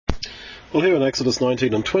Well, here in Exodus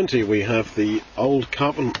 19 and 20, we have the Old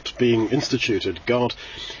Covenant being instituted, God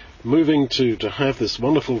moving to have this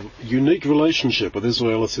wonderful, unique relationship with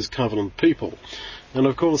Israel as his covenant people. And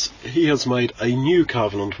of course, he has made a new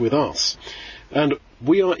covenant with us. And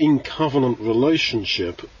we are in covenant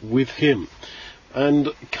relationship with him.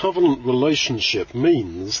 And covenant relationship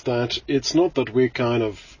means that it's not that we're kind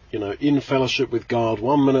of, in fellowship with God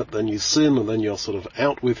 1 minute, then you sin, and then you're sort of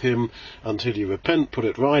out with him until you repent, put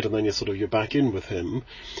it right, and then you're back in with him.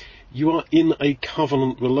 You are in a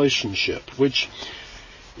covenant relationship, which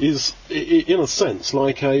is, in a sense,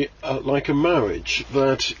 like a marriage,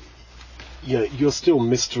 that you're still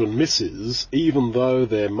Mr. and Mrs., even though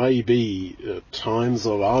there may be times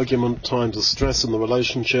of argument, times of stress in the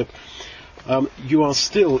relationship. You are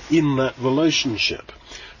still in that relationship.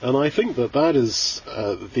 And I think that is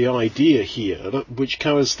the idea here, which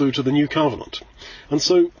carries through to the new covenant. And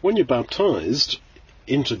so when you're baptized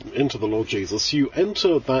into the Lord Jesus, you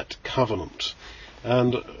enter that covenant.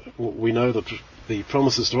 And we know that the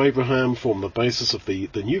promises to Abraham form the basis of the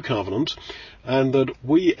new covenant, and that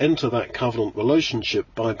we enter that covenant relationship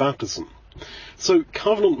by baptism. So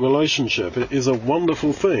covenant relationship is a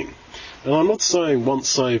wonderful thing. And I'm not saying once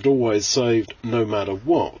saved, always saved, no matter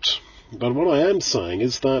what. But what I am saying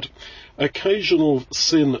is that occasional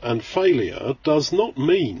sin and failure does not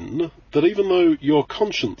mean that even though your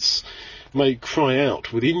conscience may cry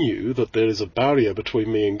out within you that there is a barrier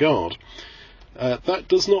between me and God, that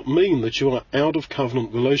does not mean that you are out of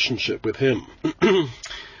covenant relationship with him.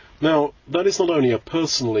 Now, that is not only a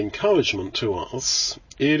personal encouragement to us,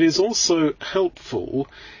 it is also helpful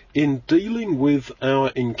in dealing with our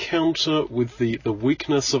encounter with the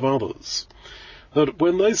weakness of others. That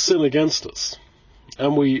when they sin against us,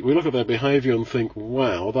 and we look at their behaviour and think,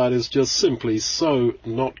 wow, that is just simply so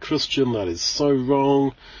not Christian, that is so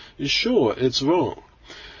wrong. Sure, it's wrong.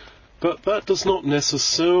 But that does not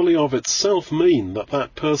necessarily of itself mean that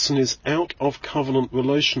that person is out of covenant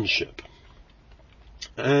relationship.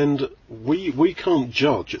 And we can't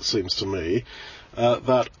judge, it seems to me,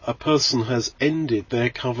 that a person has ended their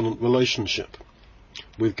covenant relationship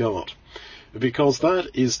with God, because that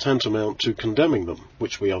is tantamount to condemning them,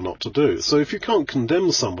 which we are not to do. So if you can't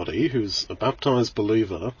condemn somebody who's a baptized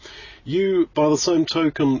believer, you, by the same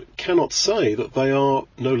token, cannot say that they are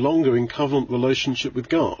no longer in covenant relationship with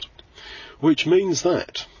God, which means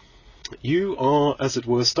that you are, as it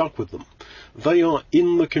were, stuck with them. They are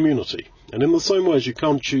in the community. And in the same way as you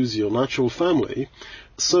can't choose your natural family,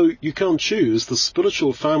 so you can't choose the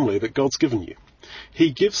spiritual family that God's given you.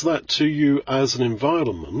 He gives that to you as an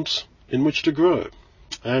environment in which to grow.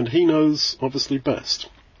 And he knows, obviously, best.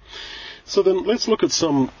 So then let's look at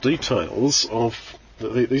some details of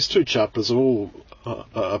these two chapters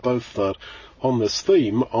are both on this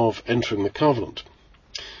theme of entering the covenant.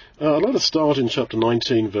 Let us start in chapter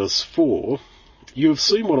 19, verse 4. You have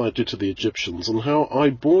seen what I did to the Egyptians, and how I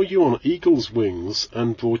bore you on eagle's wings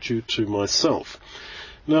and brought you to myself.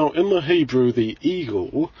 Now, in the Hebrew, the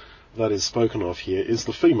eagle that is spoken of here is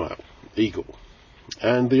the female eagle.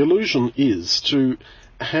 And the allusion is to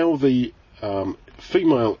how the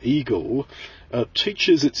female eagle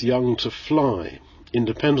teaches its young to fly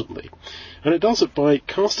independently. And it does it by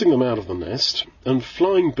casting them out of the nest and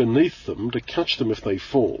flying beneath them to catch them if they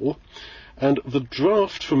fall. And the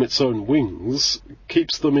draft from its own wings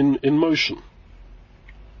keeps them in motion.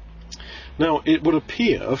 Now, it would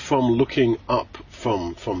appear from looking up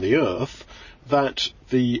from the earth that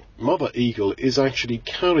the mother eagle is actually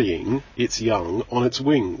carrying its young on its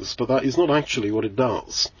wings, but that is not actually what it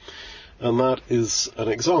does. And that is an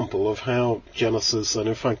example of how Genesis, and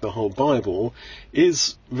in fact the whole Bible,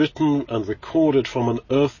 is written and recorded from an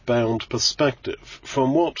earthbound perspective,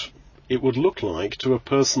 from what it would look like to a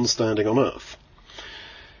person standing on earth.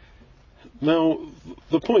 Now,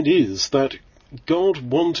 the point is that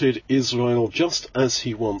God wanted Israel, just as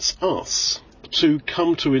he wants us, to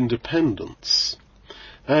come to independence.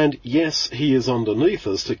 And yes, he is underneath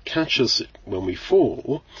us to catch us when we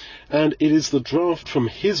fall, and it is the draft from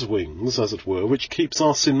his wings, as it were, which keeps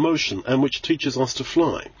us in motion and which teaches us to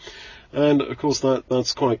fly. And of course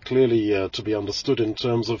that's quite clearly to be understood in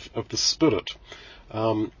terms of the spirit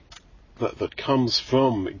that comes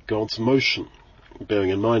from God's motion,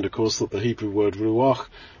 bearing in mind, of course, that the Hebrew word ruach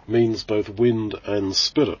means both wind and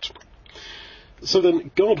spirit. So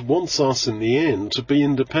then God wants us in the end to be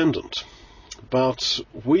independent. But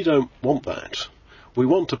we don't want that. We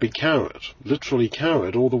want to be carried, literally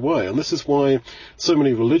carried all the way. And this is why so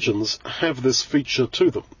many religions have this feature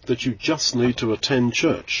to them, that you just need to attend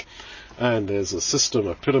church. and there's a system,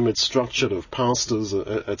 a pyramid structure of pastors,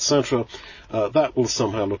 etc., that will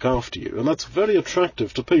somehow look after you. And that's very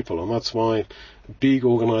attractive to people, and that's why big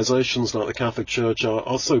organizations like the Catholic Church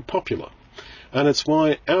are so popular. And it's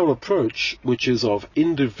why our approach, which is of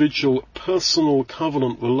individual, personal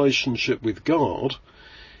covenant relationship with God,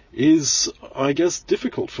 is, I guess,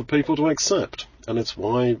 difficult for people to accept. And it's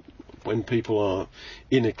why when people are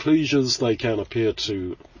in ecclesias, they can appear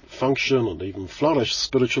to function and even flourish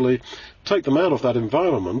spiritually. Take them out of that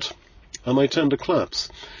environment and they tend to collapse.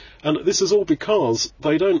 And this is all because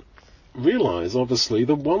they don't realize, obviously,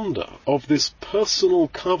 the wonder of this personal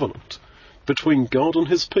covenant between God and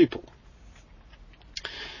his people.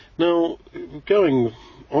 Now, going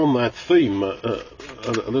on that theme a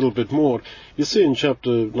little bit more, you see in chapter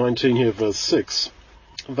 19 here, verse 6,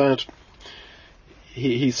 that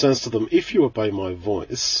he says to them, "If you obey my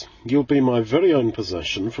voice, you'll be my very own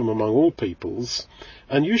possession from among all peoples,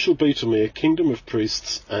 and you shall be to me a kingdom of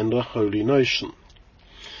priests and a holy nation."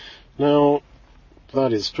 Now,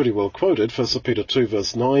 that is pretty well quoted, 1 Peter 2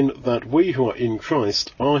 verse 9, that we who are in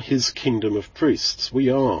Christ are his kingdom of priests. We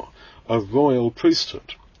are a royal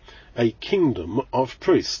priesthood, a kingdom of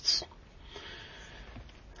priests.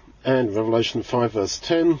 And Revelation 5 verse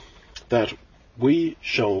 10, that we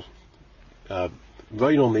shall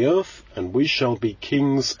reign on the earth, and we shall be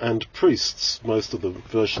kings and priests, most of the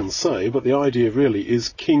versions say, but the idea really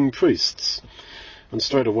is king-priests. And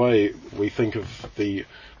straight away we think of the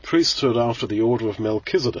priesthood after the order of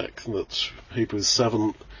Melchizedek, that Hebrews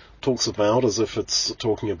 7 talks about as if it's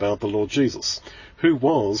talking about the Lord Jesus, who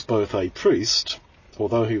was both a priest,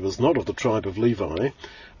 although he was not of the tribe of Levi,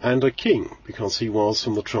 and a king, because he was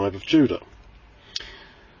from the tribe of Judah.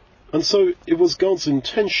 And so it was God's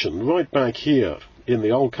intention right back here in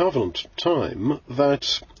the Old Covenant time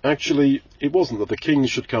that actually it wasn't that the kings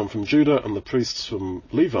should come from Judah and the priests from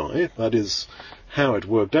Levi. That is how it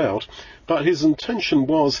worked out. But his intention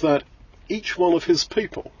was that each one of his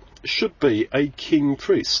people should be a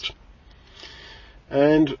king-priest.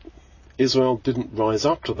 And Israel didn't rise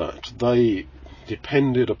up to that. They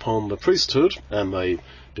depended upon the priesthood, and they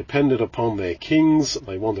depended upon their kings.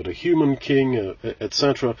 They wanted a human king,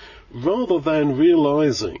 etc., rather than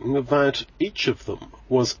realizing that each of them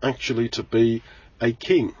was actually to be a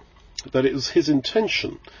king, that it was his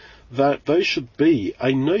intention that they should be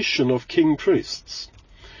a nation of king-priests.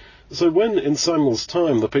 So when in Samuel's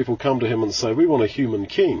time the people come to him and say, "We want a human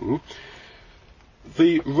king,"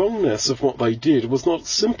 the wrongness of what they did was not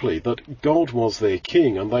simply that God was their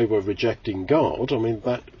king and they were rejecting God. I mean,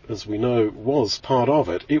 that, as we know, was part of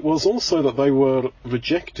it. It was also that they were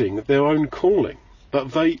rejecting their own calling,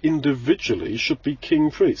 that they individually should be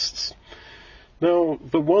king-priests. Now,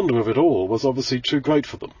 the wonder of it all was obviously too great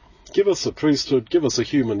for them. Give us a priesthood, give us a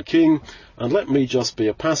human king, and let me just be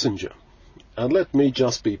a passenger. And let me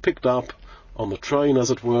just be picked up on the train,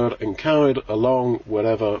 as it were, and carried along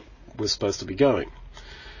wherever we're supposed to be going.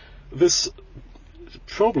 This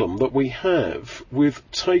problem that we have with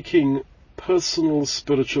taking personal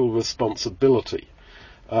spiritual responsibility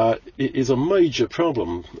is a major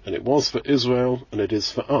problem, and it was for Israel, and it is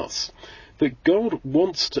for us. That God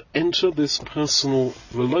wants to enter this personal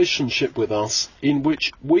relationship with us in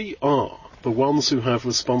which we are the ones who have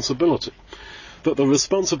responsibility. That the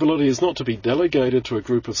responsibility is not to be delegated to a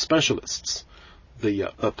group of specialists.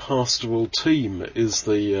 The pastoral team is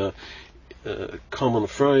the common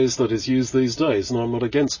phrase that is used these days, and I'm not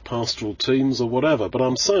against pastoral teams or whatever, but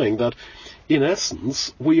I'm saying that in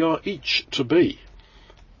essence we are each to be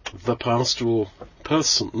the pastoral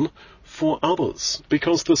person for others,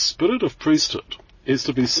 because the spirit of priesthood is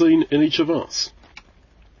to be seen in each of us.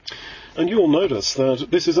 And you'll notice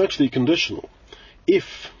that this is actually conditional.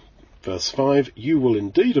 If, verse 5, you will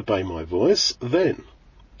indeed obey my voice, then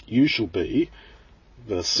you shall be,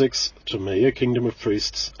 verse 6, to me a kingdom of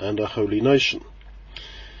priests and a holy nation.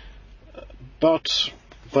 But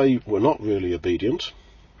they were not really obedient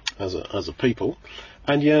as a people,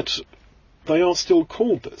 and yet they are still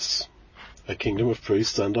called this, a kingdom of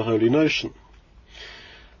priests and a holy nation.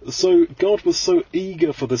 So God was so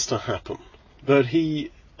eager for this to happen that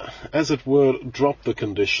he, as it were, dropped the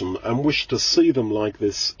condition and wished to see them like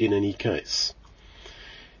this in any case.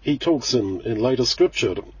 He talks in later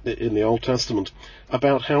scripture in the Old Testament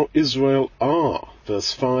about how Israel are,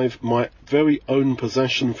 verse 5, my very own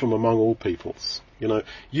possession from among all peoples. You know,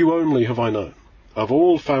 you only have I known of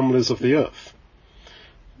all families of the earth,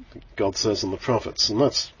 God says in the prophets, and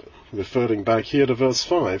that's referring back here to verse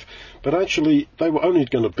 5, but actually they were only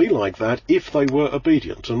going to be like that if they were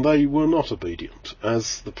obedient, and they were not obedient,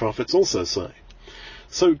 as the prophets also say.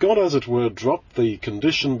 So God, as it were, dropped the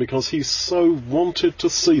condition because he so wanted to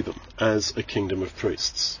see them as a kingdom of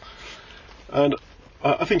priests. And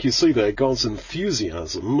I think you see there God's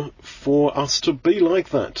enthusiasm for us to be like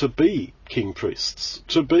that, to be king priests,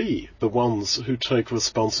 to be the ones who take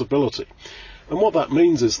responsibility. And what that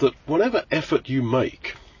means is that whatever effort you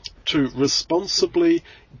make to responsibly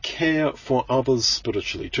care for others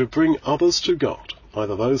spiritually, to bring others to God,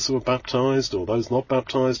 either those who are baptized or those not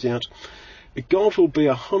baptized yet, God will be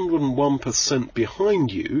 101%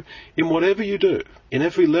 behind you in whatever you do, in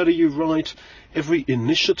every letter you write, every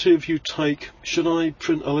initiative you take. Should I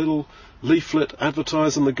print a little leaflet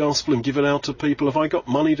advertising the gospel and give it out to people? Have I got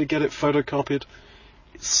money to get it photocopied?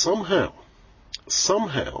 Somehow,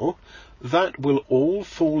 that will all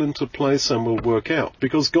fall into place and will work out,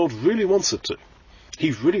 because God really wants it to.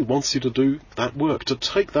 He really wants you to do that work, to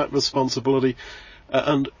take that responsibility,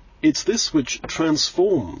 and it's this which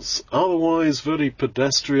transforms otherwise very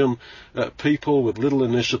pedestrian people with little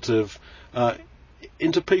initiative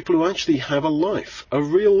into people who actually have a life, a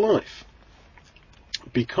real life,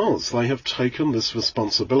 because they have taken this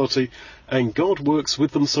responsibility and God works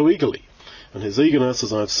with them so eagerly. And his eagerness,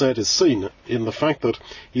 as I've said, is seen in the fact that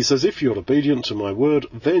he says, if you're obedient to my word,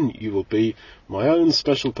 then you will be my own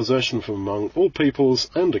special possession from among all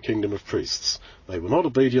peoples and a kingdom of priests. They were not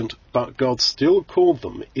obedient, but God still called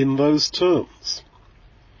them in those terms.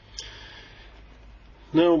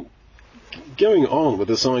 Now, going on with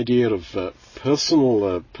this idea of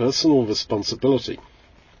personal responsibility,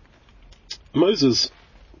 Moses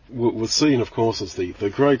was seen, of course, as the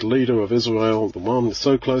great leader of Israel, the one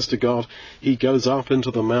so close to God. He goes up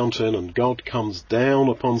into the mountain and God comes down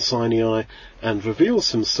upon Sinai and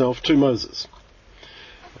reveals himself to Moses.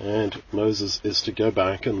 And Moses is to go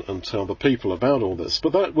back and tell the people about all this.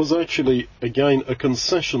 But that was actually, again, a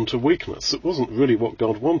concession to weakness. It wasn't really what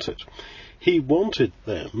God wanted. He wanted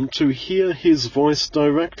them to hear his voice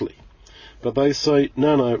directly. But they say,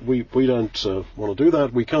 no, we don't want to do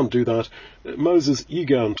that. We can't do that. Moses, you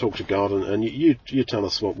go and talk to God and you tell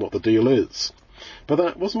us what the deal is. But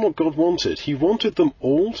that wasn't what God wanted. He wanted them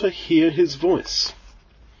all to hear his voice.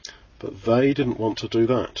 But they didn't want to do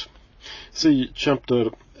that. See, chapter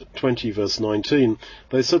 20, verse 19,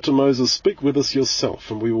 they said to Moses, speak with us yourself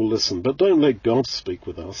and we will listen, but don't let God speak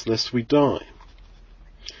with us, lest we die.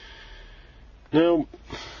 Now,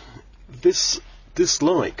 this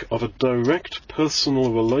dislike of a direct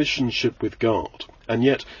personal relationship with God, and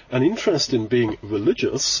yet an interest in being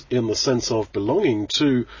religious in the sense of belonging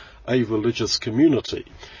to a religious community,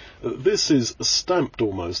 this is stamped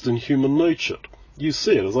almost in human nature. You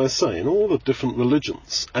see it, as I say, in all the different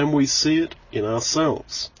religions, and we see it in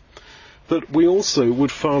ourselves. That we also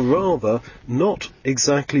would far rather not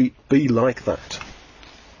exactly be like that.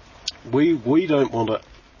 We don't want to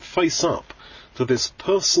face up to this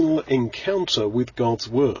personal encounter with God's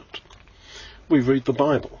Word. We read the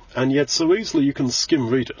Bible, and yet so easily you can skim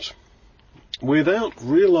read it, without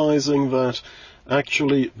realizing that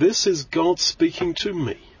actually this is God speaking to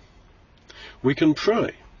me. We can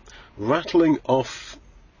pray, rattling off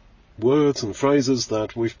words and phrases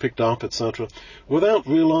that we've picked up, etc., without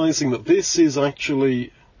realizing that this is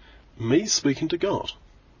actually me speaking to God,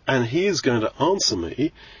 and he is going to answer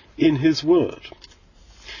me in his Word.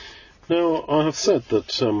 Now, I have said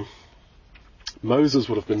that Moses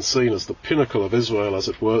would have been seen as the pinnacle of Israel, as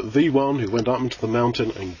it were, the one who went up into the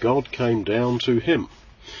mountain and God came down to him.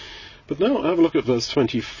 But now have a look at verse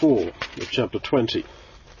 24 of chapter 20.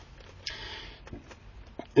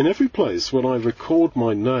 In every place where I record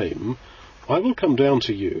my name, I will come down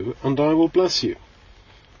to you and I will bless you.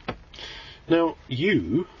 Now,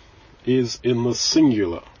 you is in the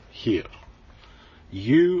singular here.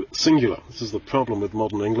 You singular. This is the problem with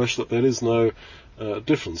modern English, that there is no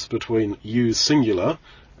difference between you singular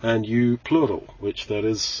and you plural, which there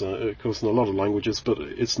is, of course, in a lot of languages, but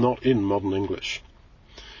it's not in modern English.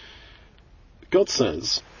 God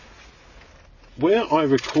says, where I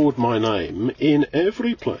record my name, in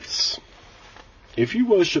every place, if you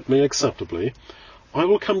worship me acceptably, I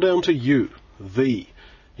will come down to you,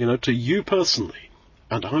 to you personally,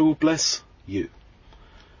 and I will bless you.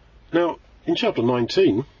 Now, in chapter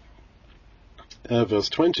 19, verse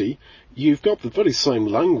 20, you've got the very same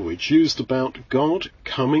language used about God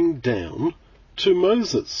coming down to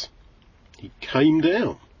Moses. He came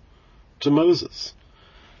down to Moses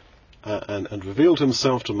and revealed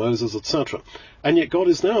himself to Moses, etc. And yet God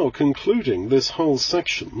is now concluding this whole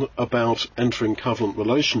section about entering covenant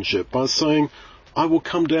relationship by saying, I will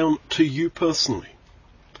come down to you personally.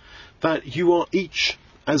 That you are each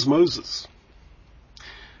as Moses,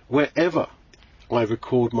 wherever I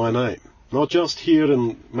record my name. Not just here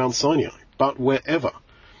in Mount Sinai, but wherever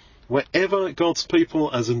God's people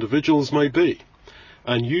as individuals may be,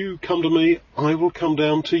 and you come to me, I will come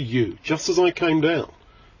down to you, just as I came down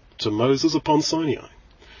to Moses upon Sinai.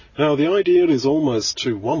 Now, the idea is almost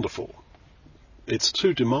too wonderful. It's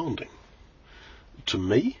too demanding. To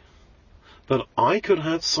me, that I could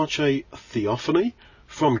have such a theophany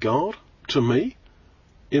from God to me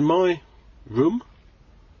in my room,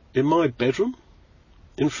 in my bedroom,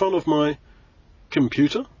 in front of my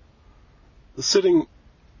computer, sitting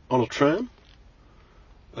on a tram,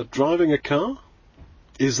 driving a car?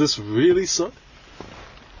 Is this really so?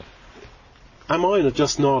 Am I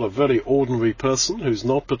just not a very ordinary person who's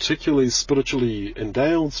not particularly spiritually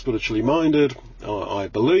endowed, spiritually minded? I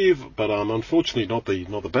believe, but I'm unfortunately not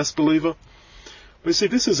the best believer. But you see,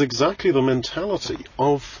 this is exactly the mentality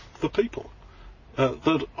of the people.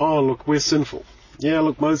 That, look, we're sinful. Yeah,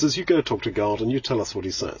 look, Moses, you go talk to God and you tell us what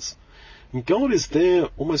he says. And God is there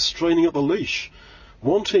almost straining at the leash,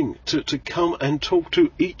 wanting to come and talk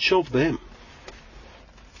to each of them.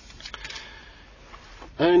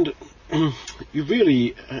 And you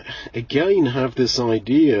really, again, have this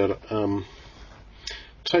idea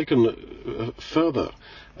taken further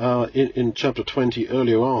in chapter 20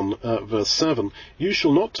 earlier on, verse 7. You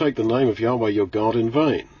shall not take the name of Yahweh your God in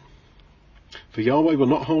vain, for Yahweh will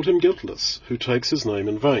not hold him guiltless who takes his name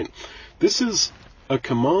in vain. This is a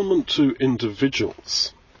commandment to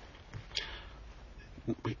individuals,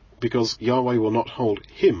 because Yahweh will not hold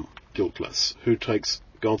him guiltless who takes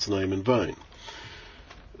God's name in vain.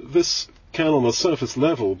 This can, on a surface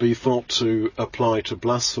level, be thought to apply to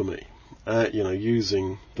blasphemy,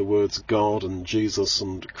 using the words God and Jesus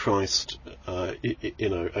and Christ,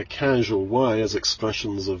 in a casual way as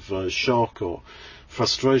expressions of shock or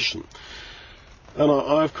frustration. And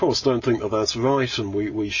I, of course, don't think that that's right, and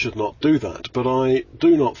we should not do that, but I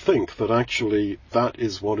do not think that actually that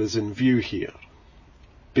is what is in view here.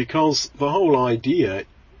 Because the whole idea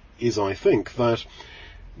is, I think, that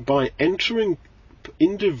by entering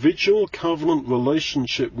individual covenant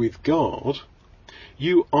relationship with God,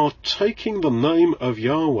 you are taking the name of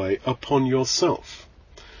Yahweh upon yourself.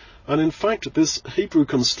 And in fact, this Hebrew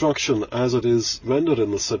construction, as it is rendered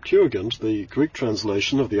in the Septuagint, the Greek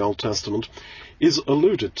translation of the Old Testament, is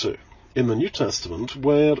alluded to in the New Testament,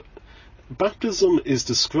 where baptism is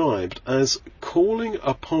described as calling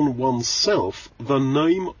upon oneself the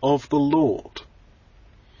name of the Lord.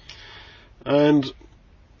 And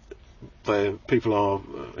people are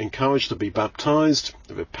encouraged to be baptized,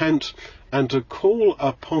 repent, and to call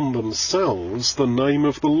upon themselves the name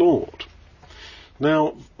of the Lord.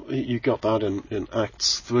 Now, you got that in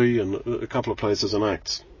Acts 3 and a couple of places in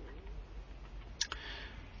Acts.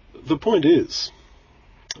 The point is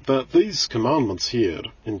that these commandments here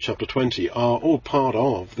in chapter 20 are all part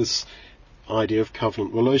of this idea of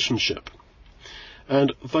covenant relationship.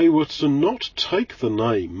 And they were to not take the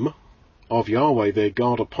name of Yahweh their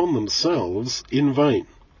God upon themselves in vain.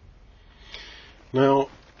 Now,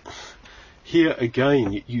 here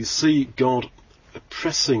again you see God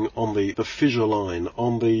pressing on the fissure line,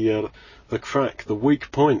 on the crack, the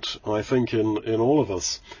weak point, I think, in all of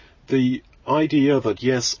us. The idea that,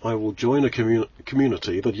 yes, I will join a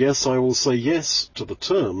community, that, yes, I will say yes to the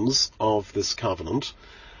terms of this covenant,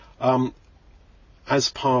 as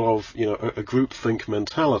part of, a groupthink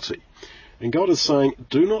mentality. And God is saying,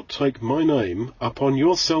 do not take my name upon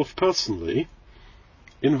yourself personally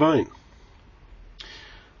in vain.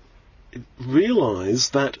 Realize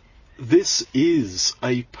that this is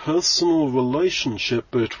a personal relationship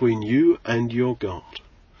between you and your God.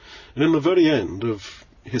 And in the very end of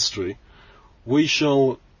history, we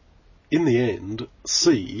shall, in the end,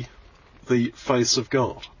 see the face of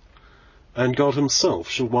God. And God himself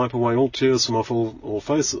shall wipe away all tears from off all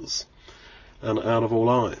faces and out of all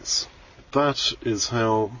eyes. That is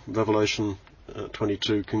how Revelation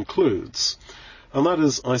 22 concludes. And that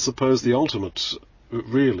is, I suppose, the ultimate,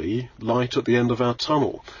 really, light at the end of our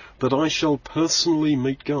tunnel, that I shall personally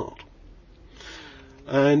meet God.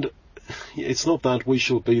 And it's not that we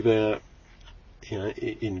shall be there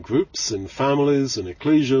in groups, in families, in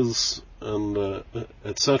ecclesias, and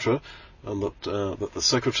etc., and that the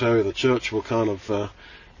secretary of the church will kind of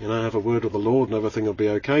have a word with the Lord and everything will be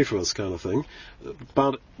okay for us, kind of thing.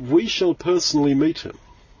 But we shall personally meet him.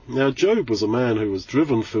 Now, Job was a man who was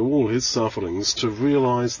driven through all his sufferings to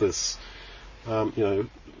realize this.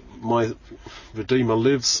 My Redeemer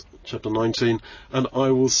lives, chapter 19, and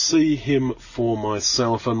I will see him for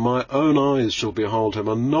myself, and my own eyes shall behold him,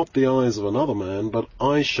 and not the eyes of another man, but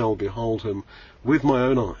I shall behold him with my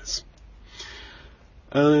own eyes.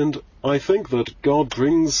 And I think that God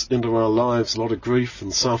brings into our lives a lot of grief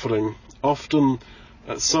and suffering, often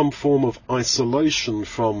some form of isolation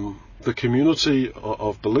from the community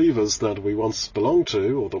of believers that we once belonged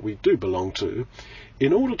to, or that we do belong to,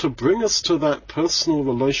 in order to bring us to that personal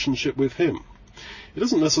relationship with him. It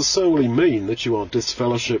doesn't necessarily mean that you are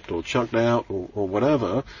disfellowshipped or chucked out or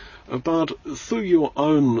whatever, but through your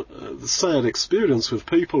own sad experience with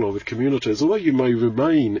people or with communities, although you may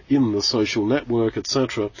remain in the social network,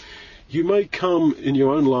 etc., you may come in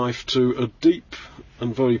your own life to a deep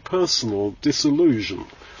and very personal disillusion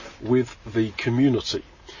with the community.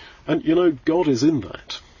 And you know, God is in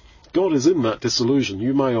that. God is in that disillusion.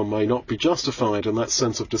 You may or may not be justified in that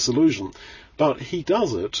sense of disillusion, but he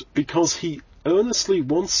does it because he earnestly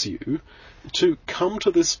wants you to come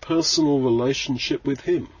to this personal relationship with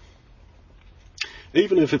him.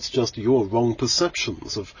 Even if it's just your wrong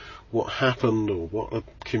perceptions of what happened or what a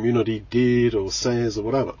community did or says or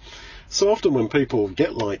whatever. So often when people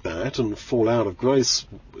get like that and fall out of grace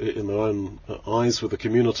in their own eyes with the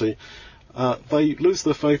community, they lose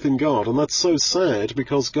their faith in God. And that's so sad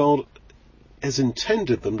because God has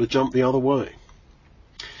intended them to jump the other way.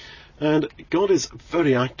 And God is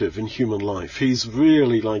very active in human life. He's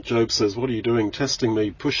really, like Job says, what are you doing? Testing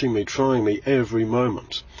me, pushing me, trying me every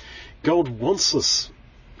moment. God wants us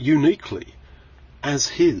uniquely as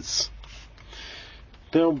his.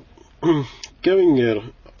 Now,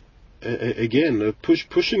 going again,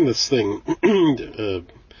 pushing this thing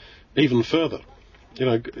even further. You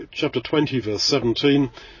know, chapter 20, verse 17,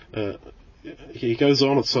 he goes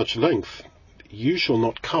on at such length, you shall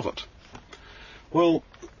not covet. Well,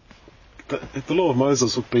 the law of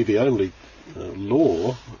Moses would be the only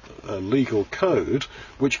legal code,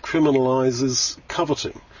 which criminalizes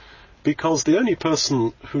coveting. Because the only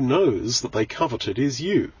person who knows that they coveted is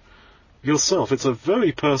you, yourself. It's a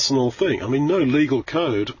very personal thing. I mean, no legal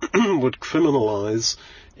code would criminalize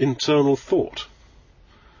internal thought.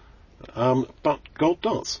 But God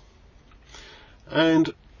does.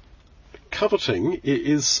 And coveting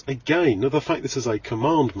is, again, the fact this is a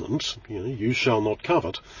commandment, you shall not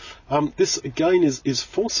covet, this again is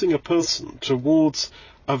forcing a person towards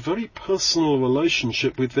a very personal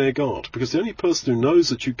relationship with their God, because the only person who knows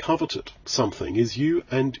that you coveted something is you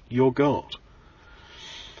and your God.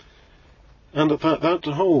 And that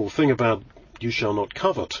whole thing about you shall not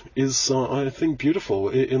covet is, I think, beautiful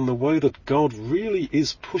in the way that God really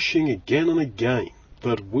is pushing again and again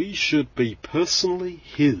that we should be personally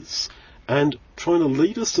his, and trying to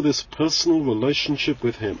lead us to this personal relationship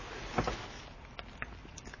with him.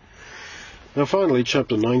 Now finally,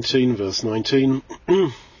 chapter 19, verse 19,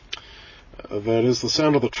 there is the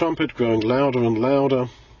sound of the trumpet growing louder and louder,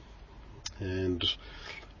 and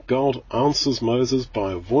God answers Moses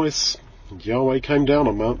by a voice, and Yahweh came down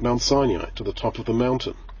on Mount Sinai to the top of the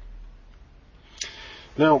mountain.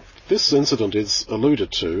 Now, this incident is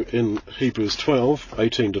alluded to in Hebrews 12,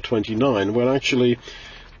 18 to 29, where actually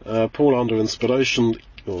Paul, under inspiration,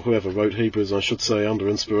 or whoever wrote Hebrews, I should say, under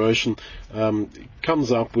inspiration,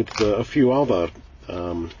 comes up with a few other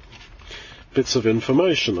bits of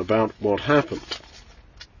information about what happened.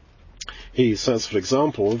 He says, for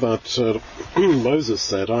example, that Moses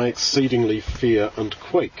said, I exceedingly fear and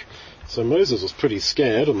quake. So Moses was pretty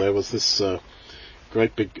scared, and there was this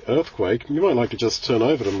great big earthquake. You might like to just turn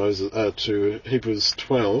over to Hebrews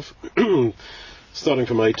 12, starting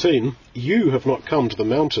from 18. You have not come to the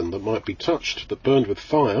mountain that might be touched, that burned with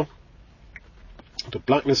fire, to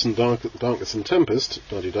blackness and darkness and tempest,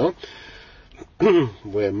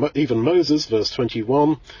 where even Moses, verse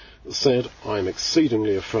 21, said, I am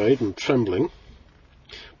exceedingly afraid and trembling.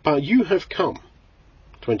 But you have come,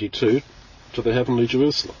 22, to the heavenly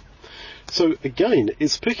Jerusalem. So again,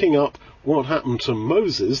 it's picking up what happened to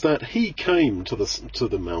Moses, that he came to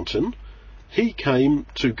the mountain, he came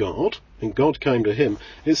to God, and God came to him.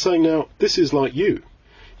 It's saying now, this is like you.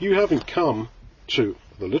 You haven't come to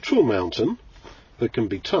the literal mountain that can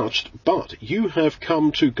be touched, but you have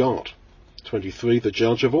come to God. 23, the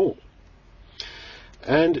judge of all.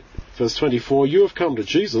 And verse 24, you have come to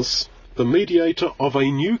Jesus, the mediator of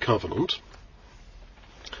a new covenant,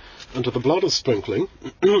 and to the blood of sprinkling.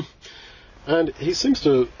 And he seems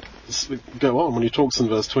to go on when he talks in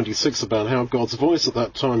verse 26 about how God's voice at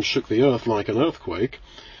that time shook the earth like an earthquake,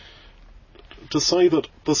 to say that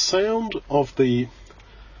the sound of the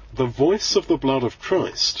voice of the blood of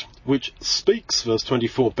Christ, which speaks, verse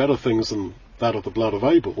 24, better things than that of the blood of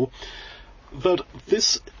Abel, that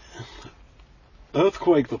this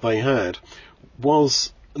earthquake that they had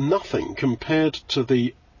was nothing compared to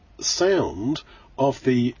the sound of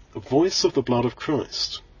the voice of the blood of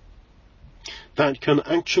Christ, that can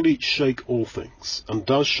actually shake all things, and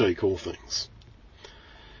does shake all things.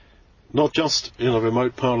 not just in a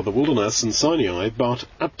remote part of the wilderness in Sinai, but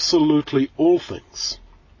absolutely all things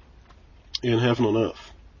in heaven and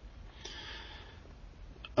earth.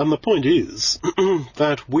 And the point is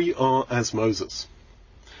that we are as Moses,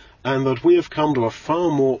 and that we have come to a far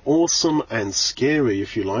more awesome and scary,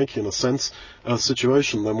 if you like, in a sense,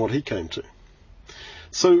 situation than what he came to.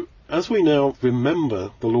 So, as we now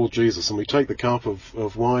remember the Lord Jesus and we take the cup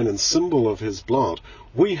of wine in symbol of his blood,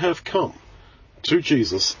 we have come to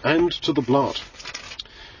Jesus and to the blood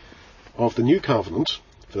of the new covenant,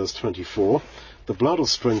 verse 24, the blood of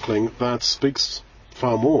sprinkling that speaks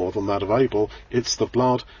far more than that of Abel. It's the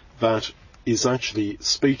blood that is actually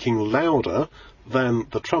speaking louder than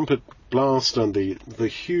the trumpet blast and the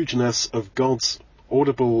hugeness of God's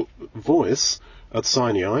audible voice at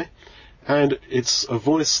Sinai. And it's a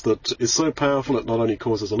voice that is so powerful it not only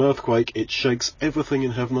causes an earthquake, it shakes everything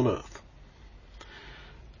in heaven and earth.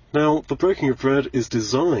 Now, the breaking of bread is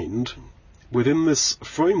designed within this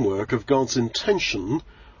framework of God's intention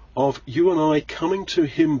of you and I coming to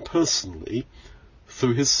him personally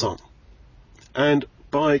through his Son. And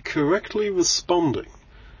by correctly responding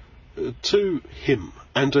to him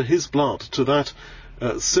and to his blood, to that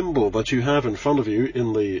symbol that you have in front of you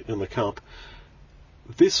in the cup,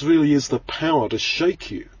 this really is the power to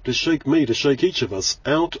shake you, to shake me, to shake each of us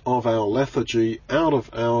out of our lethargy, out of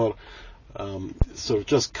our sort of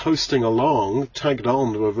just coasting along, tagged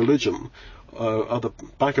on to a religion at the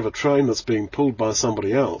back of a train that's being pulled by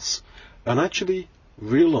somebody else, and actually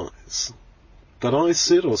realize that I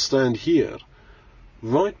sit or stand here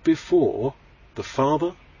right before the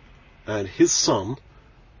Father and his Son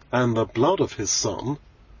and the blood of his Son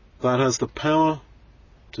that has the power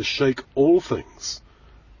to shake all things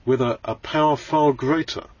with a power far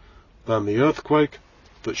greater than the earthquake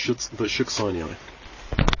that shook Sinai.